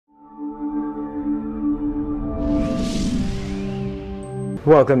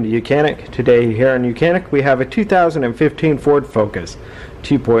Welcome to YOUCANIC. Today here on YOUCANIC we have a 2015 Ford Focus,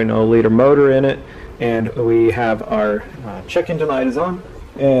 2.0 liter motor in it, and we have our check engine light is on,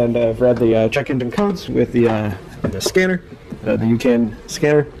 and I've read the check engine codes with the scanner, the YOUCANIC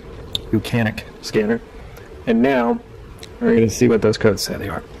scanner, and now we're going to see what those codes say they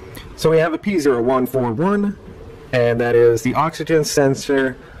are. So we have a P0141, and that is the oxygen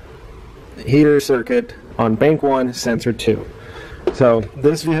sensor heater circuit on bank 1, sensor 2. So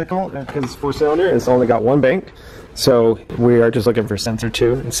this vehicle, because it's 4-cylinder, it's only got one bank, so we are just looking for sensor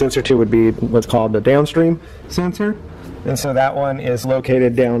 2, and sensor 2 would be what's called the downstream sensor, and so that one is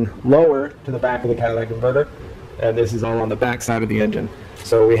located down lower to the back of the catalytic converter, and this is all on the back side of the engine.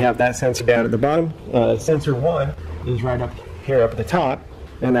 So we have that sensor down at the bottom. Sensor 1 is right up here up at the top,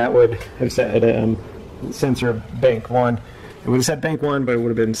 and that would have said sensor bank 1. It would have said bank 1, but it would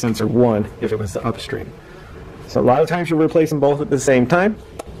have been sensor 1 if it was the upstream. So a lot of times you'll replace them both at the same time,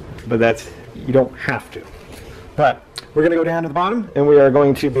 but you don't have to. But we're going to go down to the bottom, and we are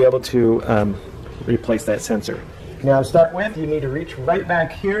going to be able to replace that sensor. Now to start with, you need to reach right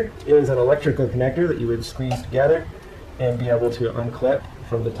back here. Is an electrical connector that you would squeeze together and be able to unclip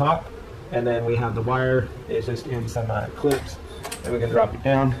from the top. And then we have the wire is just in some clips, and we can drop it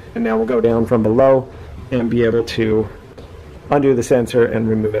down. And now we'll go down from below and be able to undo the sensor and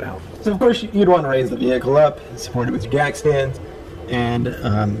remove it out. So of course you'd want to raise the vehicle up, support it with your jack stands, and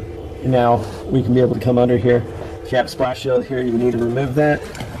now we can be able to come under here. If you have a splash shield here, you need to remove that.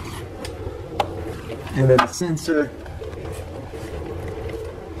 And then the sensor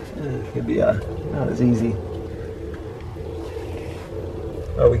could be not as easy.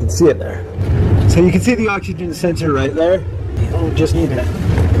 Oh, we can see it there. So you can see the oxygen sensor right there. You just need to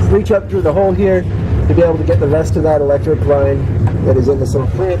reach up through the hole here to be able to get the rest of that electric line that is in this little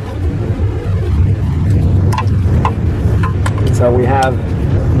clip. So we have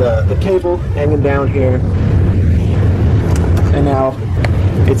the cable hanging down here, and now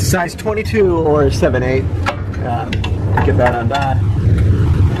it's size 22 or 7/8. Get that undone.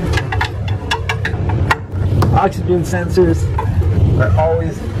 Oxygen sensors are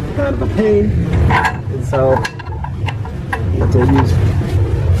always kind of a pain, and so you have to use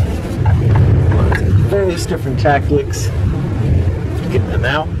various different tactics to get them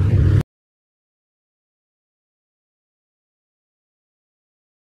out.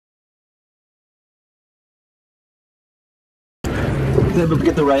 Then we'll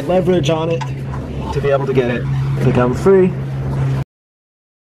get the right leverage on it to be able to get it to come free.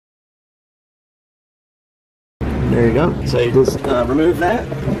 There you go. So you just remove that,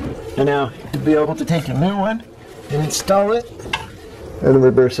 and now you'll be able to take a new one and install it in the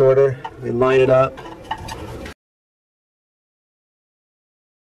reverse order. We line it up.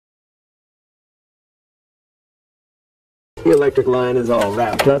 The electric line is all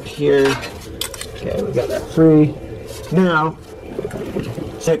wrapped up here. Okay, we got that free. Now,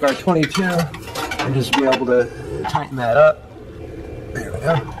 take our 22 and just be able to tighten that up. There we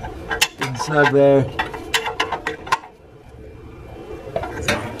go. Good and snug there.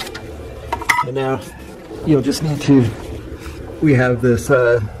 And now, you'll just need to, we have this,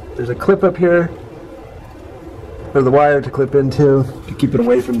 there's a clip up here for the wire to clip into to keep it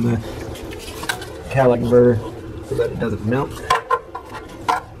away from the catalytic converter so that it doesn't melt.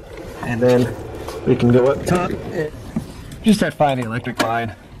 And then we can go up top and just start finding the electric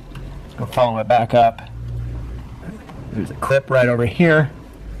line. We'll follow it back up. There's a clip right over here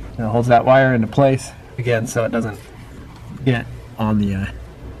that holds that wire into place again so it doesn't get on the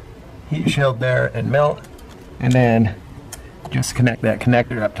heat shield there and melt. And then just connect that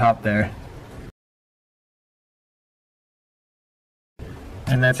connector up top there.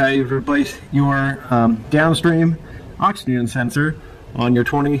 And that's how you replace your downstream oxygen sensor on your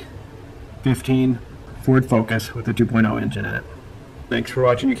 2015 Ford Focus with a 2.0 engine in it. Thanks for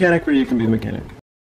watching YOUCANIC, where you can be a mechanic.